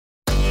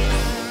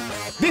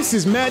This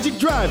is Magic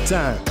Drive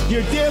Time,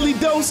 your daily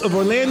dose of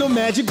Orlando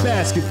Magic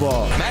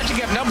basketball. Magic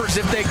have numbers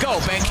if they go.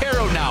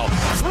 Banchero now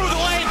through the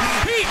lane.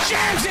 He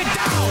jams it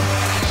down.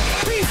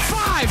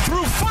 P5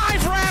 through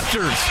 5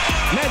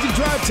 Raptors. Magic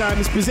Drive Time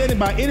is presented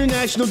by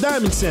International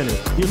Diamond Center,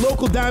 your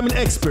local diamond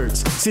experts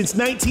since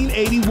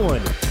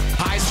 1981.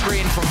 High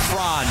screen from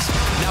Franz.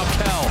 Now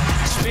Kell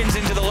spins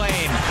into the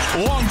lane.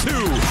 Long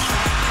two.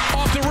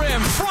 Off the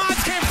rim.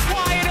 Franz can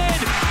fly it in.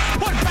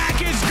 Put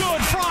back is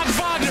good. Franz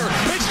Wagner.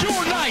 It's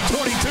your night,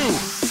 22.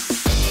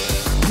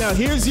 Now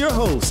here's your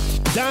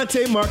host,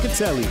 Dante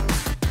Marchitelli.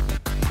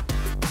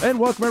 And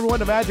welcome everyone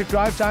to Magic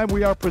Drive Time.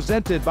 We are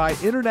presented by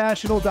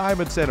International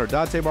Diamond Center.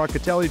 Dante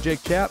Marchitelli,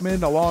 Jake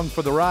Chapman along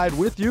for the ride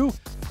with you.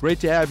 Great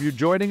to have you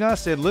joining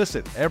us. And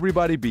listen,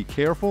 everybody be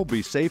careful,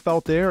 be safe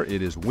out there.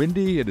 It is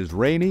windy, it is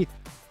rainy,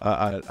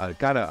 kind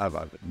of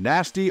a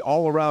nasty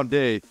all-around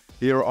day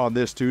here on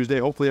this Tuesday.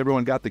 Hopefully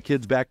everyone got the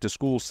kids back to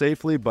school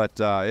safely, but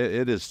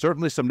it is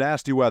certainly some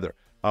nasty weather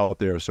out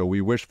there. So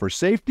we wish for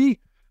safety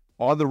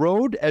on the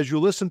road as you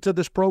listen to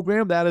this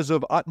program. That is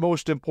of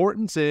utmost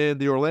importance. And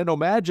the Orlando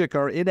Magic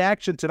are in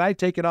action tonight,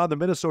 taking on the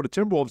Minnesota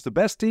Timberwolves, the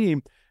best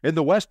team in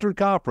the Western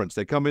Conference.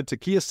 They come into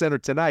Kia Center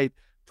tonight,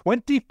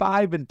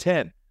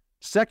 25-10.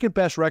 Second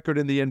best record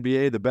in the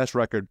NBA, the best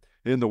record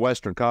in the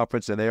Western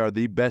Conference, and they are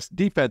the best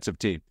defensive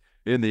team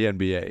in the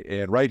NBA.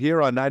 And right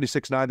here on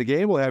 96.9 The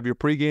Game, we'll have your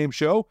pregame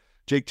show.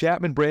 Jake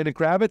Chapman, Brandon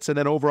Kravitz, and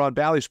then over on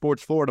Valley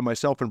Sports Florida,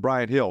 myself and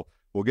Brian Hill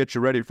will get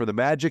you ready for the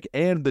Magic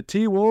and the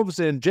T-Wolves.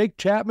 And Jake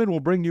Chapman will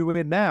bring you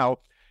in now.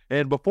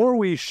 And before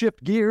we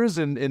shift gears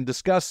and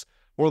discuss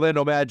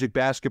Orlando Magic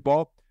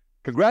basketball,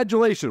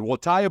 congratulations. We'll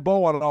tie a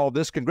bow on all of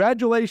this.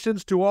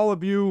 Congratulations to all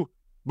of you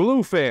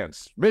Blue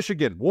fans.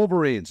 Michigan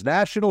Wolverines,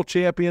 national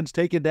champions,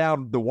 taking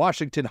down the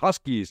Washington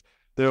Huskies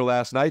there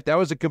last night. That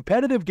was a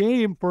competitive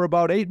game for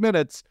about 8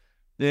 minutes,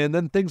 and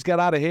then things got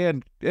out of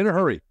hand in a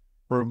hurry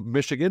for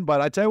Michigan.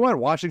 But I tell you what,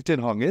 Washington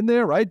hung in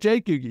there, right,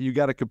 Jake? You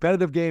got a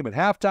competitive game at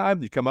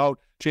halftime. You come out,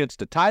 chance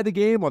to tie the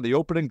game on the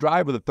opening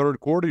drive of the third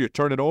quarter. You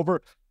turn it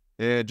over,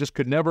 and just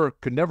could never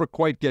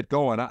quite get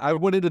going. I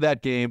went into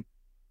that game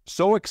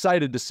so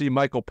excited to see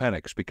Michael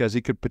Penix because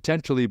he could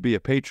potentially be a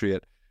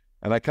Patriot.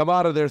 And I come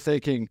out of there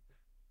thinking,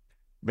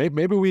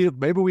 maybe we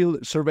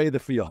survey the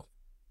field.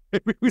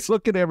 Maybe we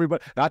look at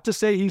everybody. Not to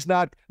say he's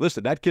not.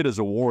 Listen, that kid is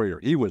a warrior.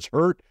 He was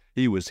hurt.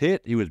 He was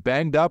hit. He was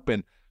banged up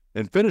and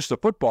finished the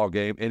football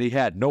game, and he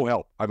had no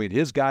help. I mean,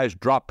 his guys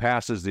dropped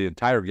passes the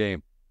entire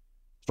game.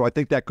 So I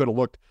think that could have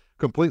looked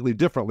completely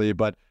differently.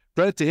 But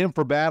credit to him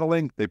for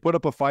battling. They put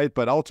up a fight,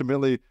 but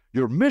ultimately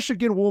your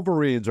Michigan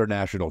Wolverines are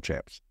national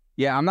champs.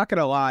 Yeah, I'm not going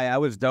to lie. I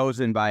was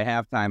dozing by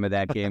halftime of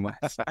that game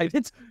last night.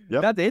 It's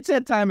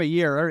that time of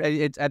year.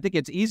 I think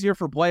it's easier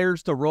for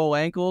players to roll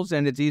ankles,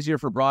 and it's easier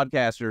for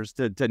broadcasters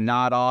to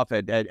nod off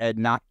at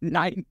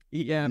 9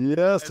 p.m.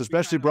 Yes,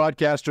 especially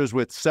broadcasters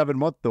with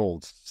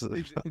 7-month-olds.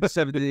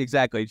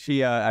 Exactly.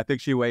 I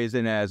think she weighs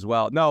in as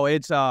well. No,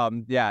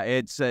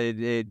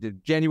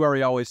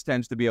 January always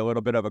tends to be a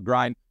little bit of a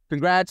grind.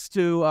 Congrats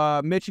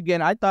to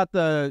Michigan. I thought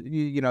a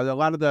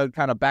lot of the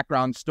kind of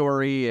background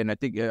story, and I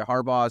think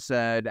Harbaugh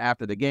said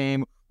after the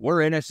game,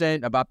 we're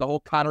innocent about the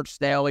whole Connor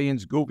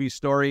Stalions goofy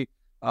story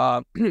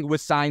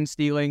with sign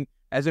stealing.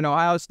 As an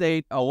Ohio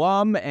State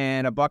alum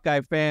and a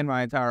Buckeye fan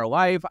my entire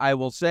life, I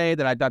will say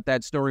that I thought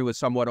that story was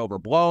somewhat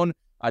overblown.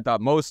 I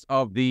thought most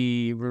of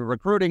the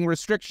recruiting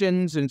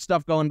restrictions and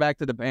stuff going back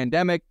to the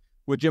pandemic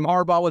with Jim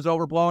Harbaugh was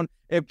overblown.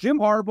 If Jim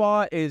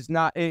Harbaugh is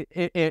not,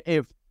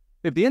 if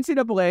the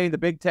NCAA, the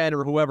Big Ten,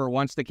 or whoever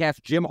wants to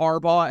cast Jim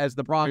Harbaugh as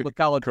the problem with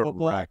college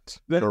football,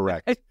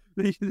 correct.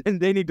 Then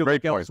they need to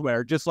look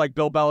elsewhere, just like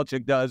Bill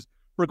Belichick does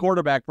for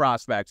quarterback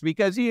prospects,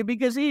 because he's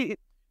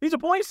a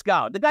Boy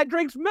Scout. The guy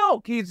drinks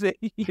milk. He's a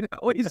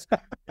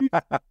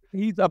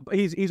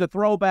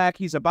throwback.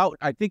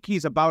 I think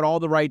he's about all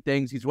the right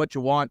things. He's what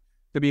you want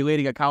to be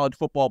leading a college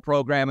football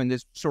program in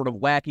this sort of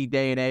wacky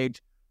day and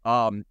age.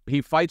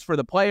 He fights for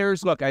the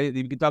players. Look,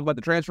 you can talk about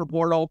the transfer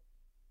portal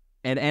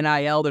and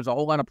NIL. There's a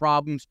whole lot of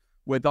problems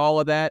with all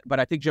of that, but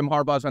I think Jim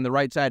Harbaugh's on the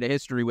right side of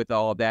history with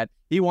all of that.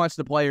 He wants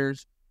the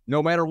players,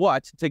 no matter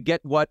what, to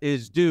get what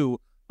is due,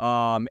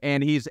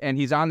 and he's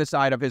on the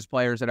side of his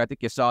players, and I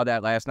think you saw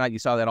that last night. You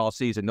saw that all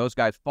season. Those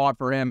guys fought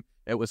for him.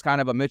 It was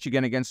kind of a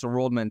Michigan against the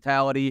world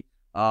mentality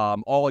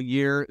all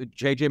year.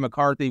 J.J.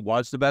 McCarthy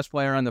was the best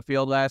player on the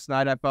field last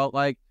night, I felt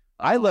like.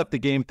 I left the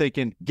game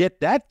thinking, get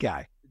that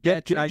guy.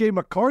 Get J.J.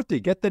 McCarthy.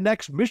 Get the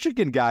next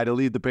Michigan guy to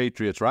lead the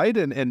Patriots, right?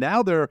 And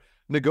now they're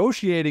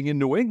negotiating in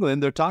New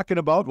England. They're talking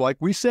about, like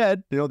we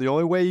said, the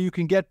only way you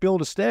can get Bill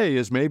to stay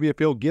is maybe if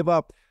he'll give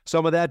up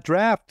some of that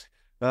draft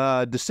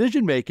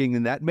decision making,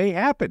 and that may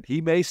happen.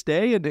 He may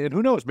stay, and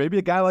who knows? Maybe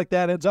a guy like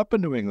that ends up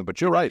in New England. But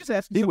you're right.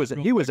 He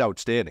was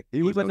outstanding.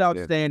 He was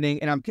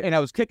outstanding, and I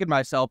was kicking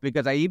myself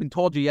because I even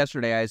told you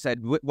yesterday. I said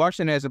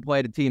Washington hasn't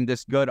played a team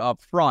this good up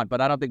front,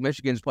 but I don't think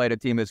Michigan's played a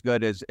team as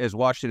good as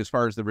Washington as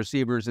far as the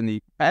receivers and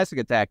the passing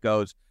attack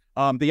goes.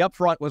 The up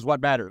front was what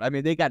mattered. I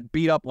mean, they got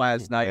beat up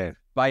last night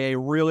by a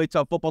really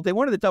tough football team,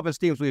 one of the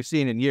toughest teams we've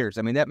seen in years.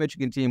 I mean, that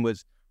Michigan team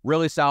was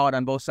really solid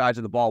on both sides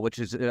of the ball, which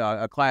is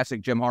a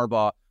classic Jim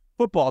Harbaugh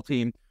football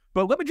team.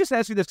 But let me just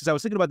ask you this, because I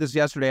was thinking about this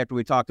yesterday after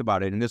we talked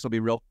about it, and this will be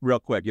real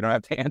quick. You don't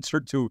have to answer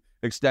too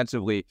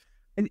extensively.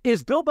 And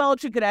is Bill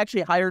Belichick could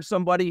actually hire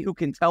somebody who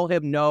can tell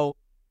him no?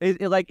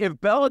 Like, if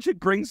Belichick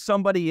brings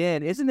somebody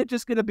in, isn't it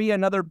just going to be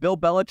another Bill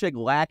Belichick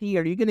lackey?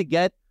 Are you going to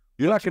get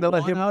you're not going to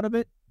let him out of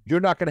it? You're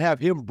not going to have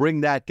him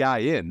bring that guy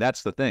in.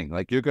 That's the thing.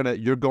 Like, you're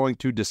going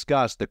to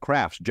discuss the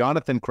Krafts.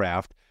 Jonathan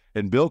Kraft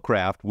and Bill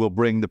Kraft will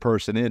bring the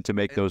person in to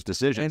make those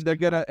decisions.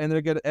 And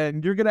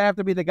you're gonna have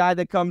to be the guy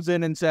that comes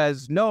in and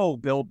says, "No,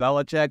 Bill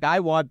Belichick, I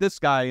want this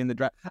guy in the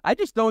draft." I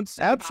just don't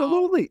see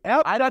absolutely.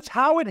 That's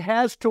how it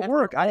has to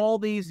work. All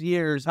these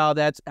years, how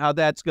that's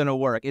going to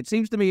work. It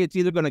seems to me it's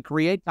either going to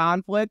create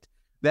conflict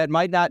that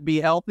might not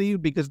be healthy,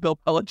 because Bill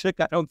Belichick,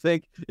 I don't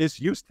think, is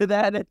used to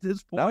that at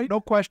this point.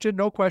 No question.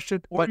 But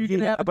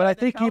I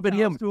think even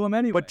him. To him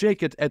anyway. But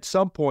Jake, at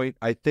some point,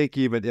 I think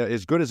even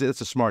as good as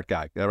it's a smart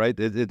guy, all right,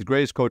 it's the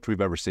greatest coach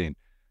we've ever seen.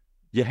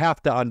 You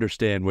have to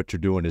understand what you're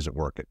doing isn't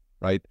working,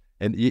 right?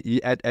 And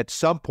at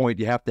some point,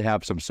 you have to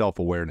have some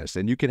self-awareness.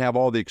 And you can have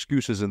all the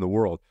excuses in the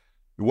world.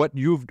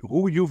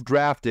 Who you've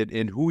drafted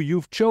and who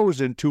you've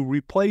chosen to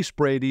replace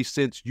Brady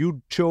since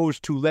you chose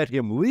to let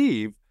him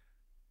leave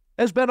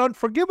has been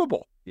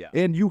unforgivable. Yeah.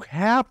 And you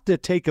have to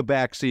take a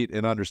back seat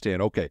and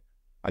understand, okay,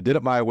 I did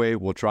it my way.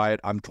 We'll try it.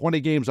 I'm 20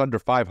 games under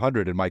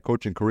 500 in my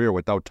coaching career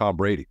without Tom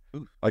Brady.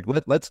 Ooh. Like,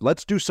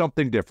 let's do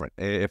something different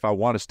if I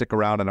want to stick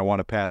around and I want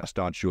to pass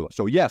Don Shula.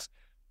 So, yes,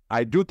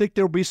 I do think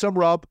there'll be some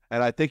rub,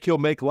 and I think he'll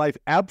make life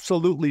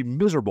absolutely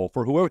miserable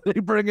for whoever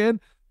they bring in.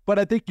 But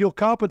I think you'll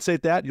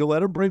compensate that. You'll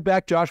let him bring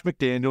back Josh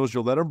McDaniels.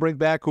 You'll let him bring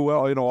back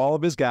all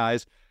of his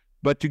guys.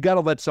 But you got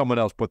to let someone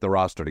else put the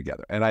roster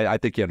together. And I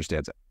think he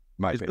understands it.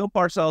 Is Bill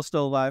Parcells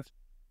still alive?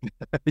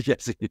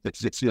 Yes,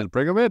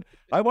 bring him in.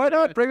 Why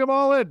not? Bring them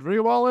all in.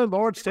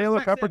 Lawrence Taylor,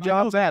 Pepper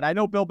Johnson. I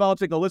know Bill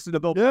Belichick will listen to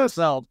Bill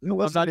Parcells.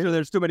 I'm not sure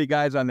there's too many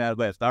guys on that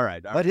list. All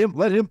right. Let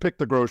him pick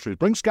the groceries.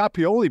 Bring Scott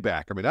Pioli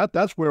back. I mean,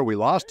 that's where we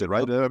lost it,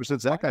 right? Ever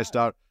since that guy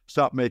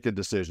stopped making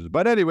decisions.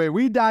 But anyway,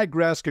 we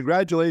digress.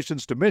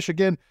 Congratulations to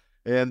Michigan.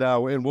 And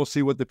we'll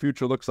see what the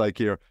future looks like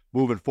here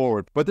moving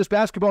forward. But this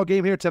basketball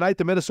game here tonight,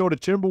 the Minnesota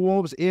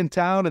Timberwolves in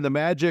town, and the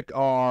Magic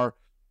are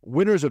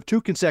winners of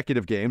 2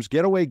 consecutive games,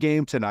 getaway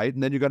game tonight,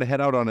 and then you're going to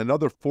head out on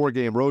another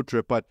 4-game road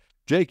trip. But,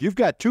 Jake, you've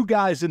got 2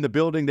 guys in the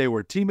building. They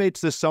were teammates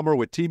this summer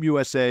with Team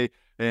USA,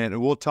 and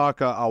we'll talk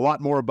a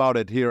lot more about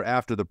it here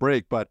after the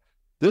break. But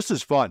this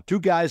is fun. 2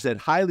 guys that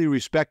highly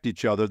respect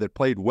each other, that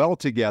played well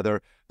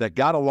together, that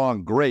got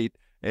along great,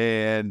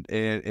 and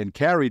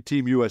carried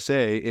Team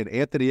USA in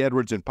Anthony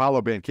Edwards and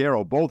Paolo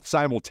Banchero, both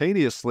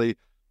simultaneously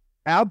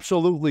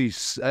absolutely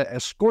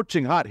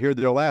scorching hot here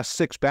their last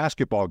 6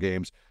 basketball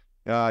games.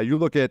 You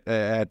look at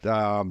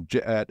Paolo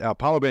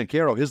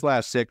Banchero, his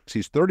last 6,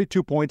 he's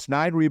 32 points,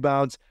 9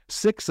 rebounds,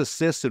 6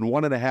 assists, and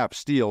 1.5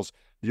 steals.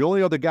 The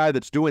only other guy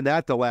that's doing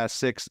that the last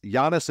 6,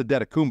 Giannis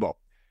Antetokounmpo.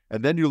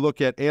 And then you look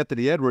at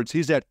Anthony Edwards,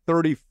 he's at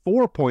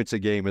 34 points a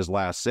game his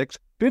last 6,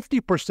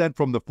 50%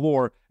 from the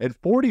floor, and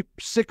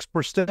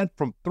 46%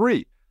 from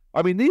 3.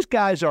 I mean, these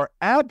guys are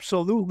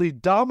absolutely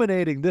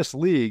dominating this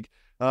league.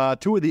 2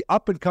 of the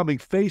up-and-coming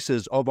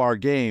faces of our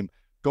game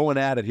going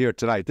at it here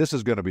tonight. This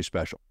is going to be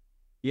special.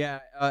 Yeah,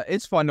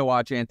 it's fun to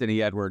watch Anthony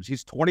Edwards.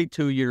 He's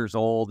 22 years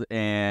old,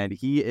 and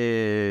he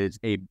is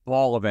a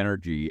ball of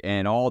energy,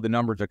 and all the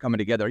numbers are coming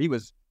together. He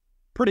was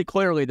pretty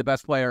clearly the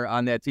best player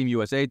on that Team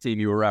USA team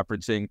you were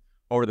referencing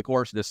over the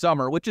course of the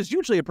summer, which is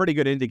usually a pretty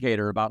good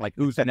indicator about like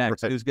who's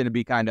next, right. Who's going to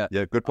be kind of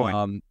good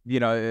point.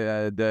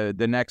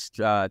 The next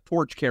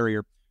torch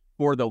carrier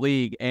for the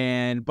league.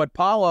 But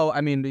Paolo,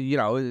 I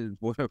mean,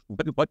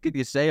 what could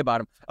you say about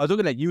him? I was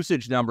looking at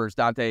usage numbers,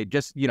 Dante,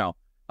 just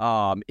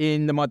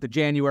in the month of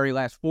January,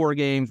 last 4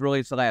 games,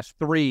 really it's the last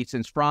 3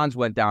 since Franz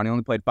went down. He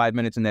only played 5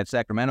 minutes in that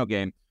Sacramento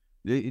game.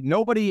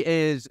 Nobody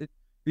is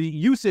the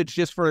usage,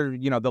 just for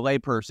the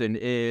layperson,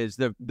 is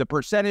the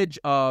percentage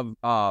of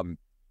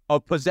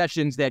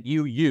possessions that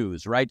you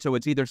use, right? So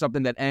it's either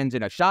something that ends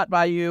in a shot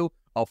by you,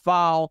 a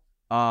foul,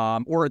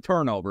 or a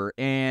turnover.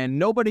 And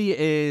nobody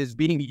is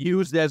being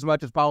used as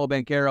much as Paolo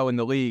Banchero in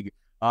the league,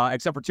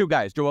 except for 2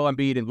 guys, Joel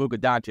Embiid and Luka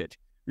Doncic.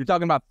 You're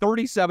talking about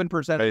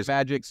 37% of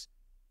Magic's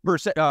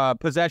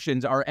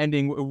possessions are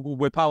ending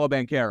with Paolo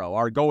Banchero,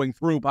 are going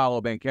through Paolo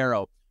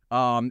Banchero.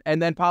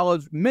 And then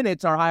Paolo's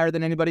minutes are higher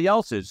than anybody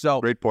else's. So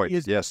great point.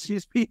 He's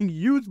being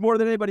used more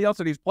than anybody else,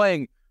 and he's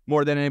playing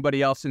more than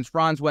anybody else since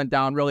Franz went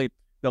down, really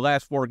the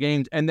last 4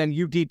 games. And then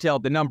you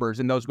detailed the numbers,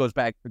 and those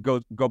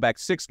go back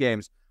 6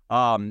 games.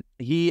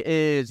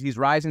 He's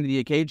rising to the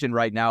occasion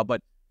right now,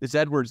 but this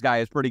Edwards guy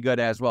is pretty good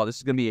as well. This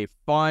is going to be a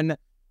fun,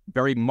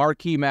 very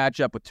marquee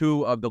matchup with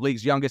 2 of the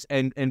league's youngest,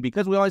 and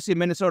because we only see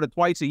Minnesota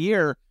twice a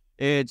year,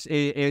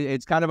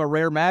 it's kind of a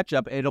rare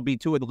matchup. It'll be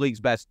 2 of the league's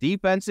best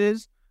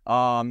defenses,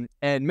 and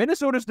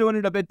Minnesota's doing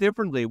it a bit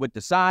differently with the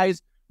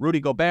size.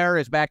 Rudy Gobert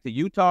is back to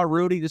Utah.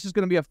 Rudy, this is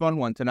going to be a fun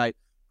one tonight.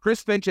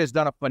 Chris Finch has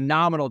done a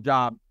phenomenal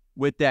job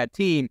with that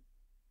team,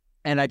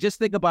 and I just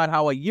think about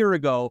how a year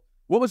ago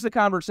What was the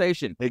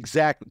conversation?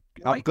 Exactly.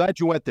 Right? I'm glad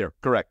you went there.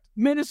 Correct.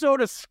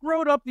 Minnesota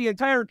screwed up the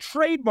entire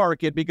trade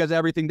market because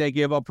everything they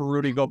gave up for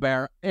Rudy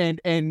Gobert,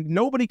 and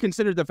nobody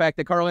considered the fact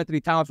that Karl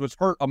Anthony Towns was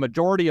hurt a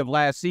majority of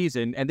last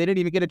season, and they didn't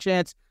even get a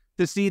chance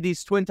to see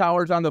these Twin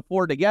Towers on the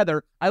floor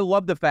together. I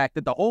love the fact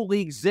that the whole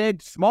league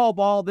zigged, small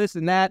ball, this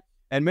and that,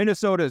 and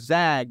Minnesota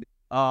zagged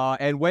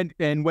and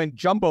went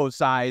jumbo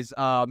size.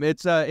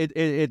 It's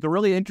a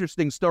really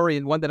interesting story,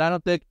 and one that I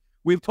don't think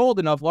we've told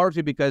enough,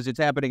 largely because it's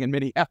happening in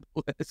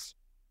Minneapolis.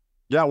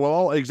 Yeah,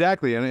 well,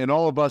 exactly. And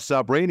all of us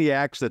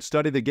brainiacs that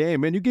study the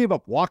game, man, you gave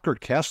up Walker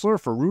Kessler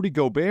for Rudy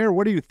Gobert.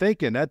 What are you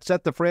thinking? That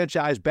set the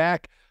franchise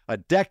back a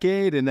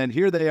decade, and then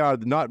here they are,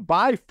 not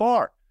by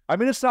far. I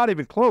mean, it's not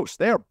even close.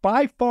 They are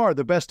by far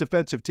the best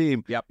defensive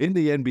team in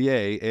the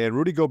NBA. And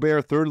Rudy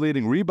Gobert, third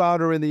leading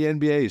rebounder in the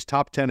NBA. He's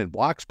top 10 in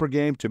blocks per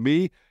game. To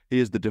me, he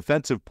is the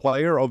defensive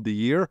player of the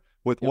year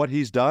with what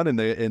he's done in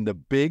the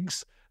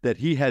bigs that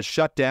he has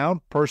shut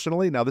down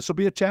personally. Now, this will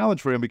be a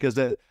challenge for him because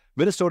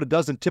Minnesota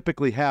doesn't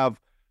typically have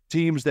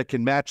teams that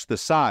can match the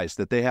size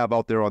that they have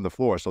out there on the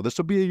floor. So this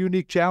will be a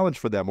unique challenge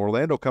for them.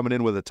 Orlando coming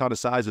in with a ton of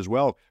size as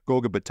well.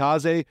 Goga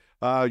Bitadze,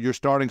 your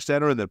starting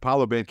center, and then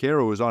Paolo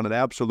Banchero is on an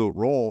absolute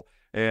roll.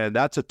 And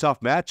that's a tough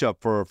matchup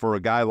for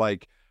a guy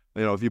like,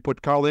 if you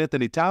put Karl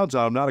Anthony Towns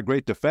on him, not a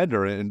great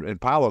defender,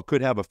 and Paolo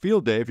could have a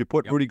field day. If you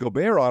put Rudy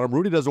Gobert on him,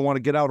 Rudy doesn't want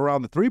to get out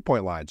around the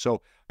three-point line.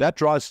 So that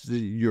draws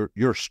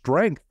your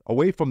strength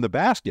away from the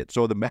basket.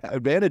 So the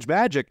advantage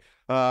Magic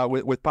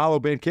with Paolo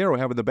Banchero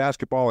having the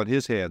basketball in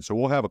his hands. So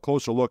we'll have a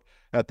closer look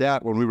at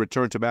that when we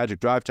return to Magic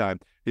Drive Time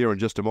here in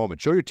just a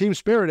moment. Show your team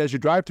spirit as you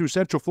drive through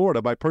Central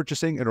Florida by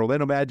purchasing an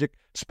Orlando Magic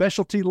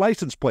specialty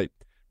license plate.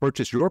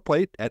 Purchase your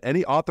plate at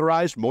any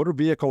authorized motor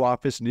vehicle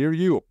office near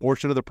you. A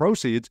portion of the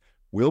proceeds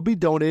will be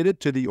donated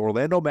to the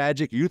Orlando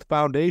Magic Youth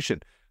Foundation.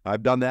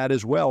 I've done that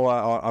as well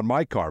on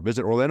my car.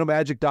 Visit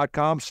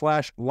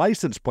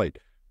orlandomagic.com/license plate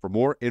for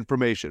more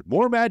information.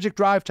 More Magic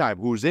Drive Time.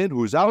 Who's in,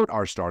 who's out,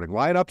 our starting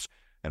lineups,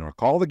 and our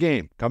Call the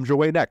Game comes your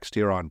way next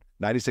here on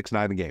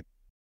 96.9 The Game.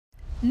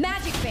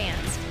 Magic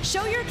fans,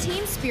 show your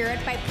team spirit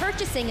by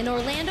purchasing an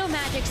Orlando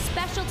Magic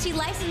specialty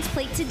license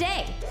plate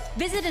today.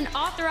 Visit an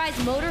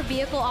authorized motor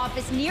vehicle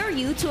office near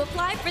you to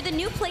apply for the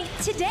new plate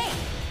today.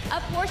 A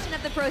portion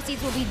of the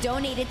proceeds will be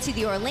donated to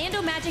the Orlando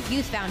Magic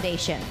Youth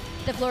Foundation.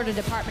 The Florida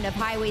Department of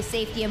Highway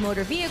Safety and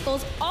Motor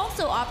Vehicles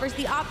also offers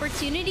the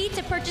opportunity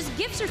to purchase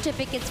gift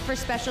certificates for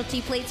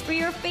specialty plates for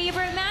your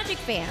favorite Magic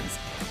fans.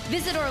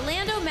 Visit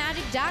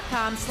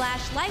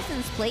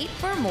orlandomagic.com/license plate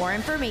for more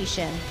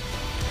information.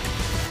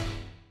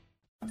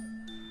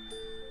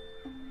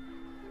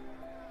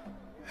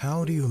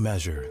 How do you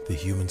measure the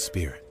human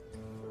spirit?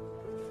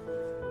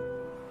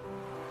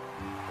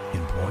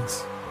 In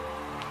points?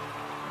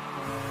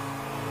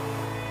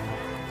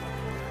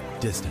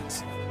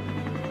 Distance?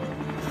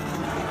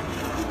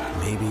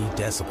 Maybe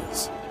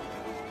decibels?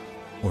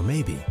 Or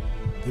maybe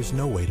there's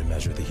no way to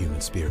measure the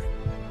human spirit,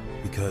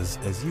 because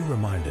as you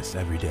remind us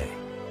every day,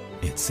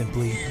 it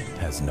simply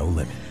has no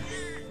limit.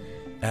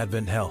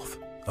 Advent Health,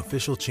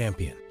 official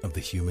champion of the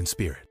human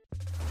spirit.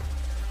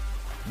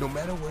 No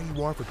matter where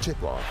you are for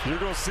tip-off, you're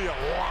going to see a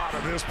lot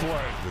of this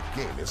play. The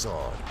game is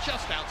on.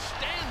 Just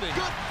outstanding.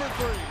 Good for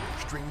three.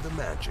 Stream the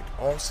Magic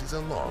all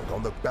season long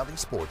on the Bally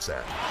Sports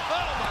app.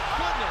 Oh, my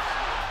goodness.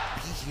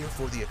 Be here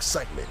for the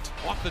excitement.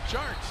 Off the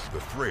charts.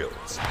 The thrills.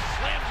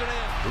 Slams it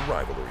in. The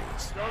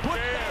rivalries. Put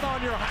that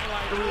on your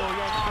highlight reel,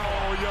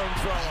 young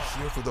fella.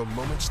 Be here for the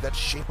moments that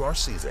shape our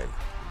season.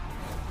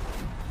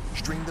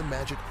 Stream the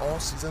Magic all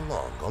season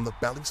long on the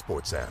Bally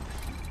Sports app.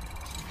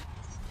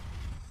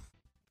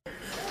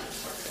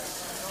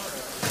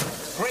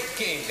 Great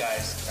game,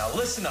 guys. Now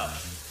listen up.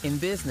 In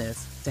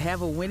business, to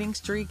have a winning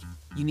streak,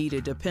 you need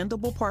a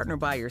dependable partner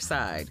by your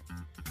side.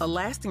 A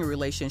lasting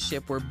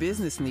relationship where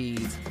business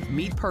needs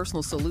meet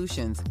personal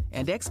solutions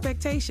and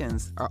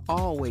expectations are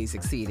always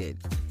exceeded.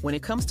 When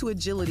it comes to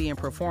agility and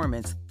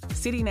performance,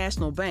 City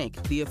National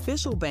Bank, the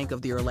official bank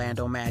of the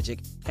Orlando Magic,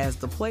 has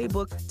the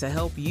playbook to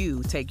help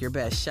you take your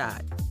best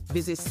shot.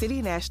 Visit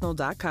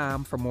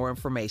citynational.com for more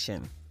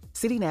information.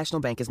 City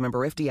National Bank is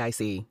member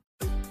FDIC.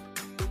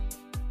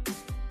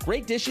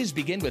 Great dishes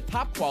begin with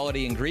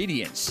top-quality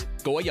ingredients.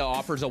 Goya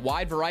offers a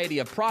wide variety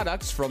of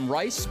products from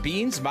rice,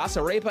 beans,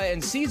 masarepa,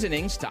 and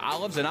seasonings to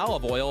olives and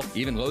olive oil,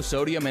 even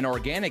low-sodium and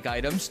organic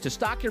items to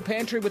stock your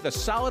pantry with a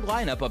solid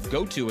lineup of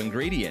go-to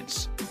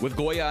ingredients. With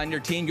Goya on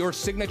your team, your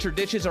signature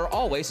dishes are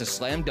always a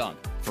slam dunk.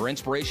 For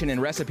inspiration and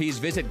recipes,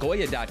 visit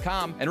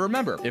Goya.com. And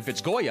remember, if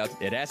it's Goya,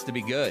 it has to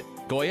be good.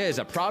 Goya is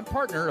a proud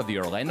partner of the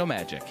Orlando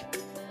Magic.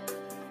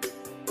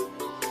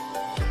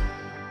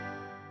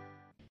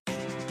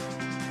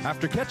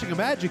 After catching a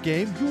Magic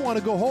game, you want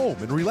to go home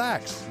and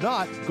relax,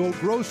 not go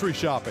grocery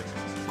shopping.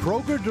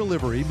 Kroger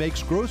Delivery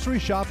makes grocery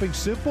shopping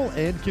simple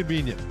and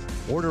convenient.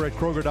 Order at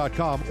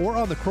Kroger.com or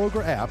on the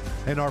Kroger app,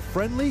 and our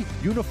friendly,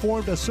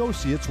 uniformed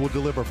associates will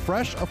deliver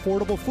fresh,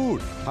 affordable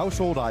food,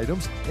 household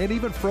items, and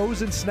even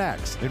frozen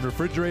snacks in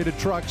refrigerated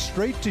trucks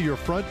straight to your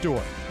front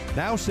door.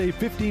 Now save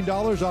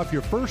 $15 off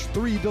your first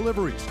 3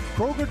 deliveries.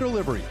 Kroger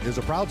Delivery is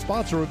a proud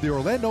sponsor of the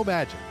Orlando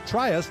Magic.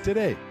 Try us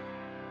today.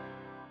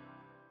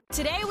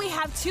 Today we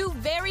have 2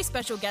 very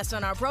special guests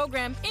on our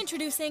program.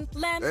 Introducing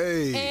Lem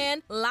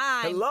and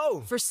Lime.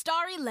 Hello. For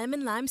Starry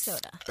Lemon Lime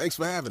Soda. Thanks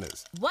for having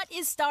us. What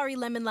is Starry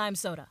Lemon Lime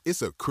Soda?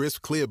 It's a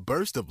crisp, clear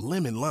burst of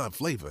lemon lime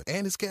flavor,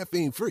 and it's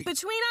caffeine-free.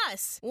 Between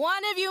us,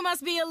 one of you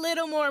must be a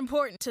little more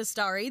important to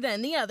Starry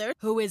than the other.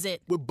 Who is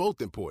it? We're both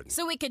important.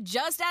 So it could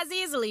just as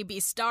easily be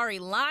Starry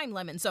Lime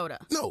Lemon Soda.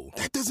 No,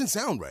 that doesn't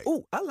sound right.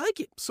 Oh, I like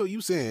it. So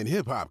you saying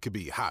hip-hop could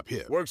be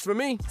hop-hip? Works for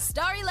me.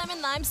 Starry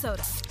Lemon Lime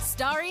Soda.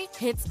 Starry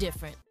hits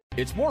different.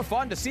 It's more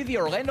fun to see the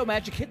Orlando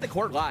Magic hit the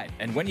court live.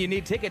 And when you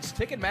need tickets,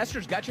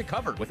 Ticketmaster's got you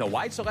covered with a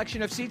wide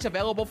selection of seats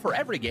available for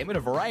every game at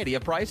a variety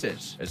of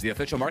prices. As the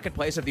official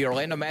marketplace of the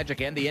Orlando Magic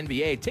and the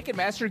NBA,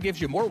 Ticketmaster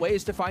gives you more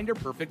ways to find your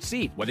perfect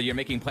seat, whether you're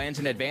making plans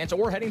in advance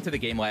or heading to the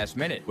game last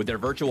minute. With their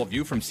virtual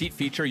view from seat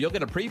feature, you'll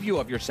get a preview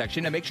of your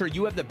section and make sure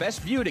you have the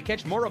best view to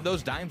catch more of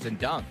those dimes and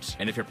dunks.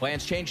 And if your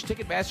plans change,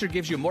 Ticketmaster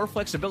gives you more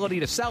flexibility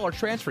to sell or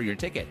transfer your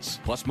tickets.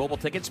 Plus, mobile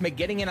tickets make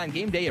getting in on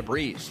game day a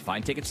breeze.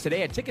 Find tickets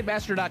today at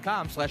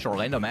Ticketmaster.com/Orlando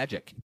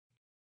Magic.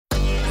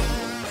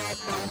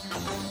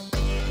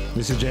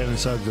 This is Jalen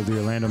Suggs of the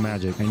Orlando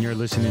Magic, and you're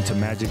listening to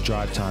Magic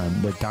Drive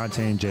Time with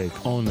Dante and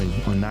Jake, only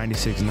on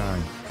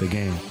 96.9 The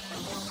Game.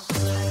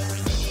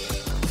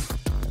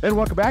 And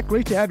welcome back.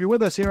 Great to have you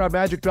with us here on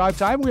Magic Drive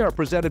Time. We are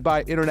presented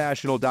by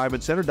International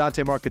Diamond Center.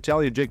 Dante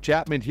Marcatelli and Jake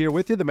Chapman here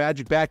with you. The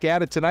Magic back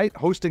at it tonight,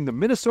 hosting the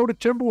Minnesota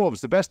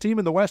Timberwolves, the best team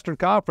in the Western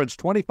Conference,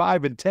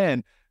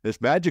 25-10. This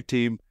Magic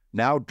team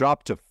now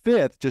dropped to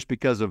 5th just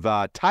because of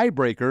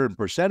tiebreaker and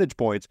percentage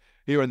points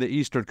here in the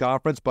Eastern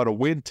Conference. But a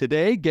win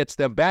today gets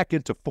them back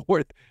into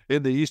 4th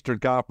in the Eastern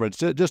Conference.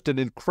 Just an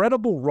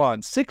incredible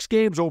run. 6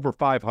 games over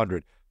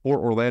 500 for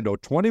Orlando,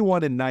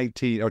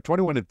 21-19 or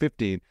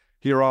 21-15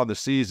 here on the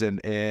season.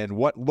 And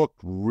what looked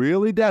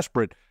really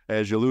desperate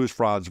as you lose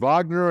Franz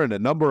Wagner and a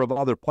number of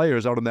other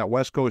players out on that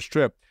West Coast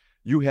trip,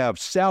 you have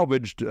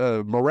salvaged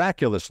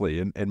miraculously,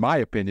 in my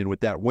opinion,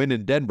 with that win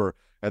in Denver,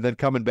 and then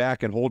coming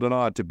back and holding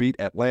on to beat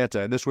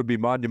Atlanta. And this would be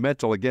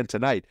monumental again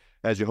tonight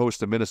as you host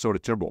the Minnesota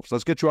Timberwolves.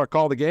 Let's get to our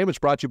call of the game. It's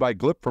brought to you by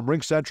Glip from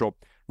Ring Central.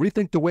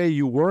 Rethink the way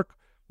you work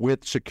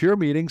with secure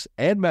meetings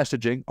and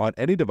messaging on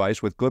any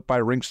device with Glip by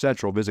Ring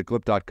Central. Visit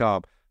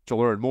glip.com to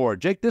learn more.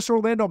 Jake, this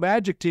Orlando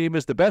Magic team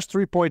is the best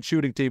three-point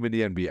shooting team in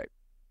the NBA.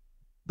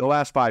 The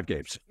last 5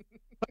 games.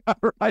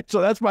 All right,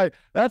 so that's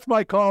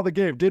my call of the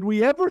game. Did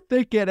we ever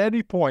think at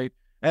any point,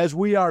 as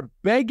we are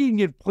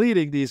begging and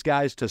pleading these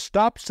guys to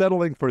stop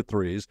settling for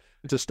threes,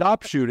 to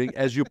stop shooting,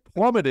 as you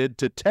plummeted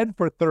to 10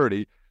 for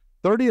 30,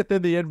 30th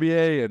in the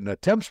NBA in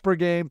attempts per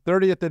game,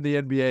 30th in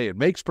the NBA in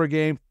makes per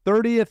game,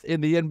 30th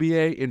in the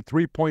NBA in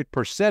three-point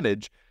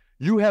percentage,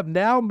 you have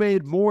now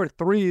made more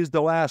threes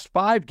the last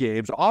 5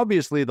 games.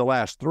 Obviously, the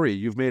last 3.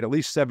 You've made at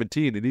least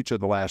 17 in each of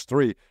the last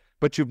 3,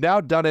 but you've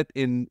now done it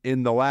in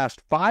the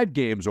last 5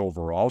 games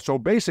overall. So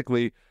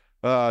basically,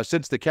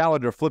 since the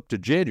calendar flipped to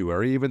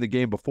January, even the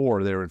game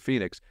before there in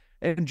Phoenix.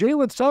 And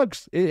Jalen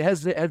Suggs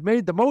has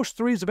made the most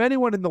threes of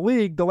anyone in the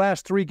league the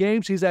last 3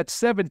 games. He's at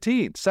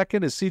 17.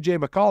 Second is C.J.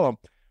 McCollum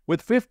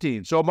with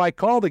 15. So my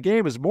call of the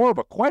game is more of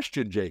a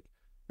question, Jake.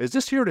 Is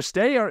this here to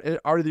stay?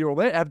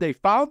 Have they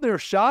found their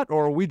shot,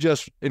 or are we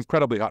just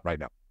incredibly hot right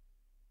now?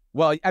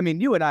 Well, I mean,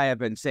 you and I have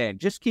been saying,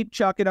 just keep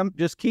chucking them,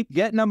 just keep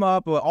getting them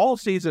up. All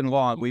season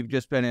long, we've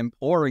just been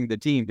imploring the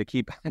team to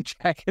keep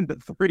jacking the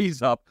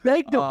threes up.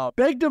 Begged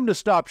them to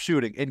stop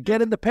shooting and get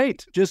in the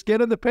paint. Just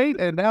get in the paint,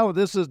 and now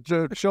this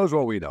shows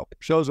what we know.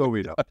 Shows what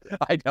we know.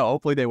 I know.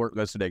 Hopefully they weren't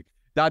listening.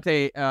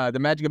 Dante, the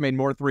Magic have made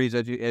more threes,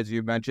 as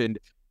you mentioned,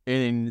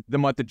 in the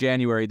month of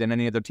January than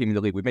any other team in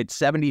the league. We've made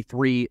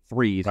 73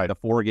 threes in the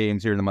 4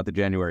 games here in the month of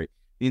January.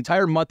 The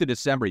entire month of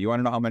December, you want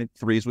to know how many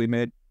threes we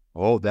made?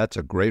 Oh, that's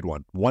a great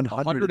one.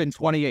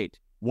 128.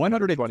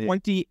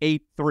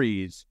 128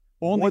 threes.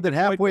 More than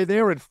halfway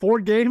there in 4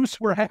 games?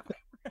 We're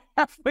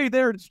halfway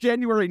there. It's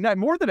January 9th.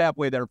 More than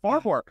halfway there.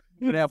 Far more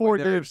than halfway 4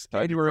 there. games.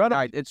 January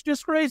 9th. It's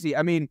just crazy.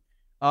 I mean,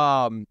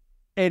 and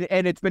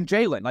it's been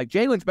Jalen. Like,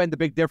 Jalen's been the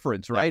big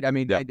difference, right? Yeah. I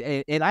mean,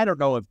 and I don't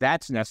know if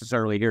that's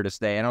necessarily here to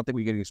stay. I don't think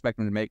we can expect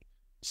him to make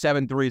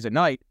 7 threes a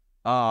night.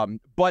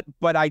 But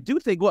I do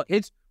think, look,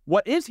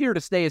 what is here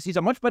to stay is he's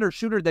a much better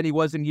shooter than he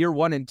was in year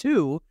 1 and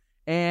 2.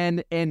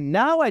 And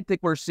now I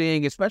think we're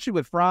seeing, especially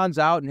with Franz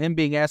out and him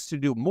being asked to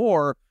do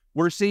more,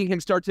 we're seeing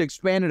him start to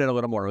expand it a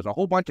little more. It was a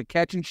whole bunch of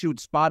catch and shoot,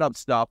 spot up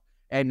stuff.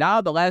 And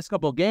now the last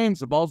couple of games,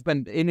 the ball's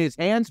been in his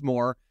hands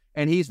more,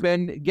 and he's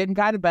been getting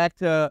kind of back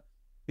to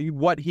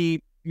what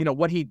he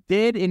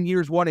did in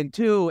years 1 and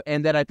 2,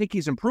 and that I think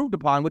he's improved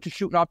upon, which is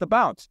shooting off the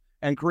bounce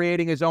and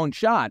creating his own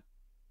shot.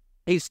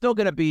 He's still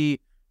going to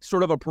be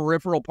sort of a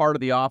peripheral part of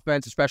the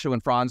offense, especially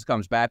when Franz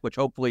comes back, which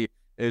hopefully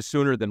is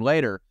sooner than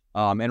later.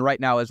 And right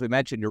now, as we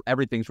mentioned,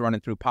 everything's running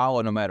through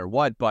Paolo no matter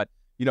what. But,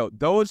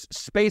 those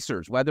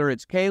spacers, whether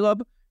it's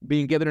Caleb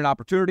being given an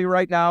opportunity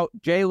right now,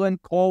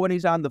 Jalen, Cole when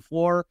he's on the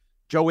floor,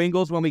 Joe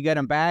Ingles when we get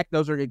him back,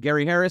 those are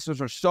Gary Harris.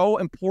 Those are so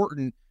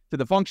important to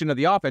the function of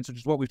the offense, which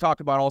is what we've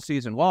talked about all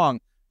season long.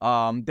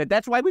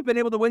 That's why we've been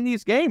able to win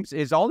these games,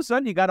 is all of a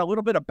sudden you got a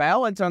little bit of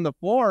balance on the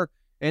floor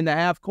in the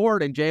half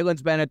court, and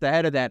Jalen's been at the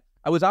head of that.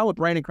 I was out with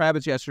Brandon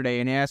Kravitz yesterday,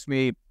 and he asked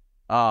me,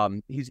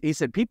 he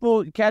said,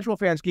 casual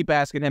fans keep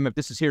asking him if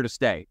this is here to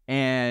stay.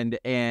 And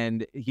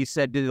he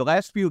said, did the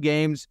last few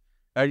games,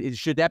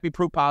 should that be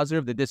proof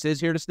positive that this is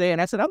here to stay?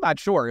 And I said, I'm not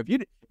sure.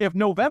 If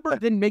November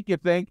didn't make you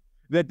think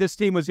that this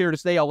team was here to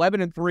stay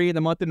 11-3 in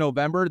the month of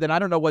November, then I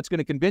don't know what's going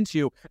to convince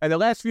you. And the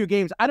last few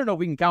games, I don't know if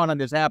we can count on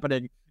this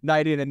happening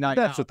night in and night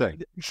out. That's the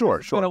thing. Sure.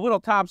 It's been a little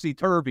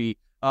topsy-turvy.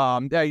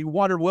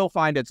 Water will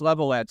find its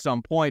level at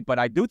some point, but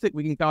I do think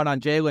we can count on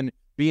Jalen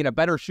being a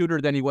better shooter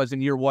than he was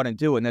in year 1 and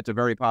 2, and that's a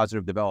very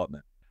positive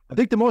development. I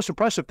think the most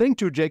impressive thing,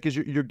 too, Jake, is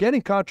you're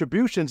getting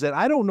contributions that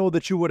I don't know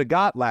that you would have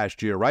got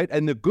last year, right?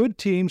 And the good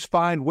teams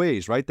find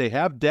ways, right? They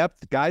have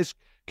depth. Guys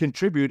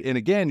contribute. And,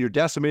 again, you're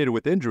decimated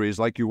with injuries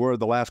like you were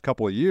the last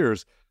couple of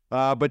years.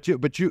 But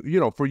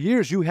for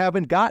years you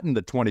haven't gotten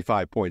the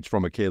 25 points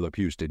from a Caleb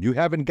Houston. You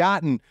haven't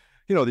gotten,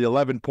 the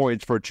 11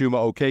 points for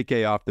Chuma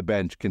Okeke off the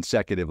bench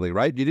consecutively,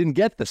 right? You didn't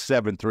get the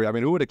 7-3. I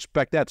mean, who would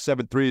expect that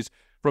 7 threes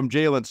from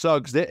Jalen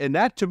Suggs? And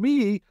that, to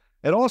me,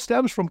 it all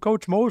stems from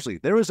Coach Mosley.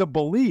 There is a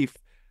belief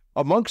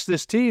amongst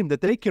this team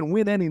that they can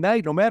win any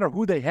night, no matter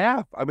who they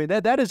have. I mean,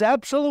 that is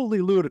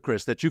absolutely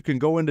ludicrous that you can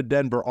go into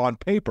Denver on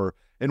paper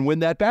and win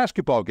that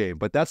basketball game.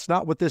 But that's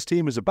not what this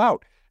team is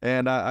about.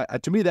 And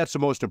to me, that's the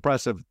most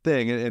impressive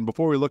thing. And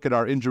before we look at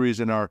our injuries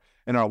in our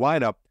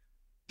lineup,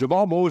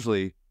 Jamal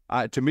Mosley,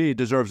 to me,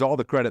 deserves all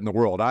the credit in the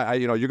world.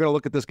 You're going to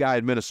look at this guy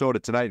in Minnesota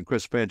tonight, and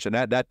Chris Finch, and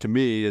that to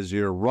me is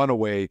your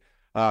runaway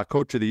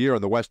Coach of the Year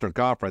in the Western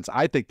Conference.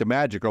 I think the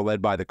Magic are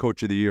led by the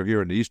Coach of the Year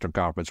here in the Eastern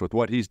Conference with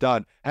what he's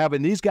done,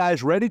 having these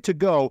guys ready to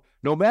go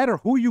no matter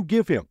who you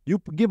give him.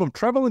 You give him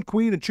Trevelyan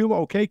Queen and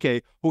Chuma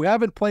Okeke, who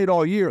haven't played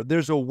all year.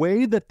 There's a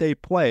way that they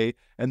play,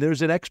 and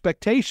there's an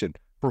expectation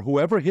for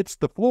whoever hits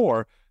the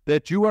floor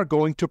that you are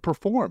going to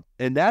perform.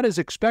 And that is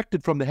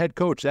expected from the head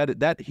coach.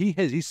 That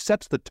he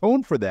sets the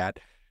tone for that,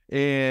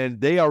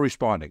 and they are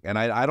responding. And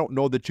I don't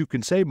know that you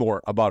can say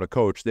more about a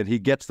coach than he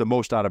gets the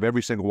most out of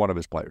every single one of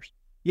his players.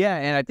 Yeah,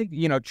 and I think,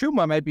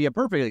 Chuma might be a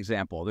perfect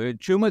example.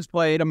 Chuma's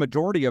played a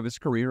majority of his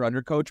career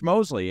under Coach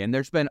Mosley, and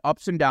there's been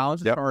ups and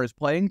downs as far as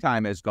playing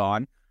time has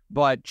gone,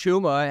 but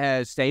Chuma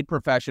has stayed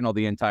professional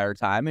the entire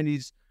time, and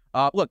he's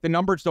look, the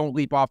numbers don't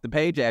leap off the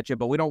page at you,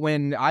 but we don't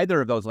win either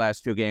of those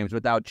last 2 games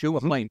without Chuma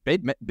playing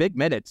big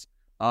minutes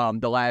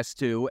the last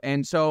 2.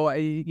 And so,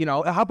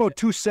 how about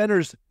 2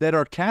 centers that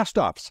are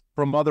cast-offs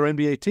from other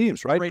NBA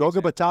teams, right?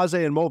 Goga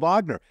Batadze and Mo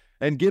Wagner,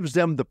 and gives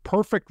them the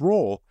perfect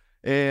role.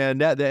 And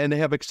they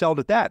have excelled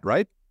at that,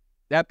 right?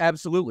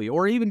 Absolutely.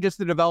 Or even just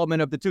the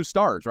development of the 2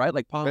 stars, right?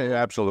 Like Paul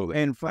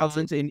absolutely. And Franz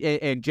and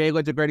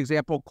Jalen's a great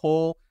example.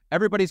 Cole,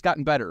 everybody's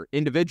gotten better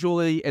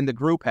individually, and the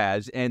group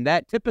has. And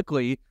that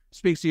typically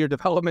speaks to your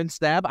development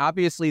staff.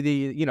 Obviously,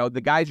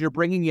 the guys you're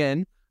bringing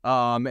in,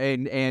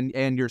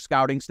 and your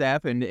scouting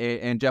staff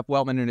and Jeff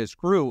Weltman and his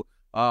crew.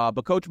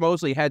 But Coach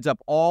Mosley heads up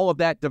all of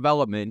that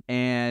development,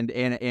 and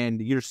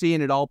you're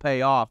seeing it all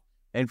pay off.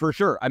 And for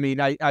sure, I mean,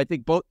 I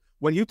think both.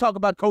 When you talk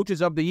about coaches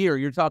of the year,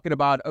 you're talking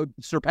about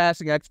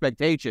surpassing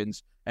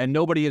expectations, and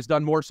nobody has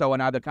done more so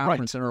in either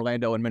conference in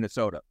Orlando and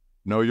Minnesota.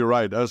 No, you're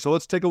right. So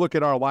let's take a look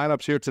at our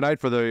lineups here tonight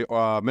for the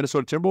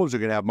Minnesota Timberwolves. You're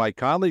going to have Mike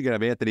Conley. You're going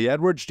to have Anthony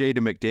Edwards, Jaden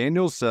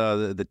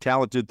McDaniels, the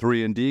talented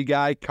 3-and-D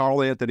guy,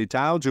 Karl Anthony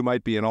Towns, who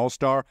might be an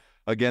all-star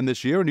again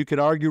this year. And you could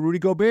argue Rudy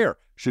Gobert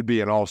should be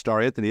an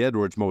all-star. Anthony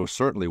Edwards most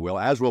certainly will,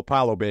 as will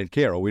Paolo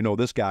Banchero. We know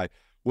this guy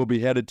will be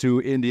headed to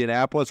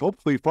Indianapolis.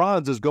 Hopefully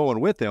Franz is going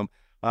with him.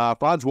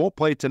 Franz won't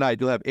play tonight.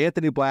 You'll have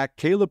Anthony Black,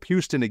 Caleb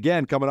Houston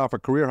again coming off a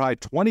career-high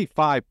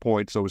 25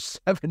 points, so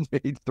 7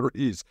 made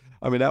threes.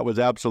 I mean, that was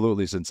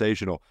absolutely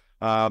sensational.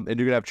 And you're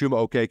going to have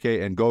Chuma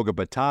Okeke and Goga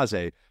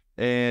Batadze.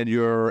 And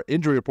your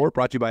injury report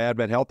brought to you by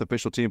Advent Health,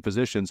 official team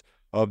physicians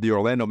of the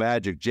Orlando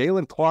Magic.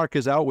 Jalen Clark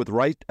is out with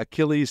right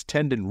Achilles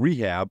tendon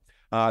rehab.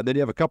 Then you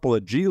have a couple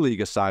of G League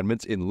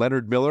assignments in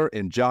Leonard Miller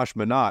and Josh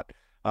Minott.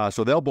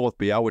 So they'll both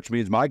be out, which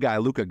means my guy,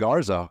 Luka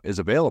Garza, is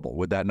available.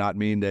 Would that not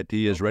mean that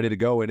he is ready to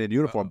go and in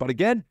uniform? But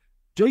again,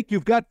 Jake,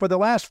 you've got for the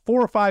last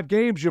 4 or 5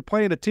 games, you're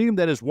playing a team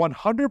that is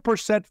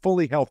 100%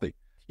 fully healthy,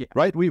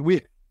 right?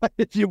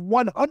 You're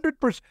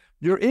 100%.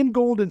 You're in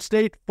Golden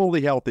State,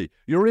 fully healthy.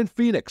 You're in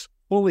Phoenix,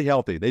 fully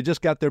healthy. They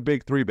just got their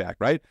big 3 back,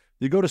 right?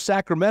 You go to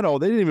Sacramento,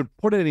 they didn't even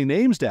put any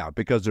names down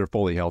because they're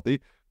fully healthy.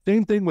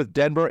 Same thing with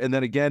Denver, and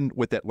then again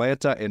with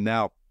Atlanta and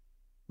now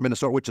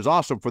Minnesota, which is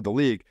awesome for the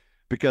league,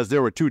 because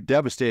there were 2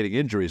 devastating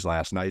injuries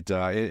last night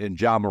in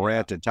Ja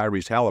Morant and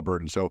Tyrese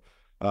Halliburton. So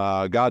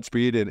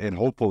Godspeed and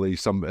hopefully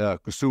some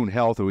soon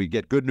health. And we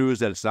get good news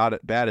that it's not as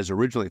bad as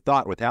originally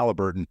thought with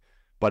Halliburton,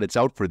 but it's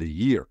out for the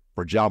year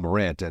for Ja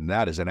Morant, and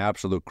that is an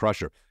absolute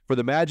crusher. For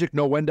the Magic,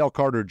 no Wendell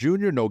Carter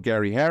Jr., no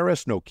Gary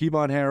Harris, no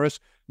Kevon Harris,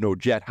 no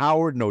Jet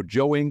Howard, no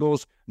Joe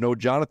Ingles, no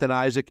Jonathan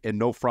Isaac, and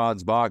no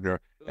Franz Wagner.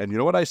 And you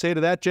know what I say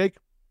to that, Jake?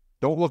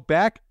 Don't look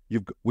back.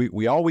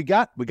 We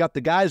got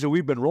the guys that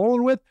we've been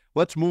rolling with.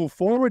 Let's move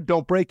forward.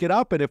 Don't break it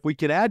up. And if we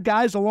can add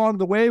guys along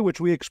the way, which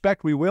we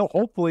expect we will,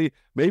 hopefully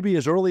maybe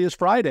as early as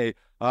Friday,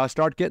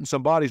 start getting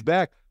some bodies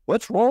back.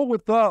 Let's roll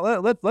with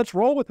let's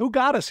roll with who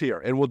got us here,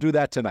 and we'll do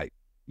that tonight.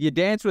 You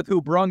dance with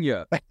who brung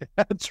you.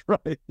 That's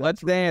right.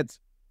 Let's dance.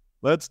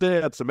 Let's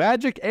dance. The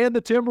Magic and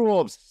the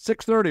Timberwolves,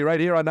 6:30 right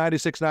here on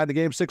 96.9 The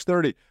Game,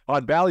 6:30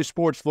 on Valley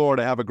Sports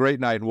Florida. Have a great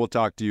night, and we'll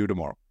talk to you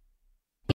tomorrow.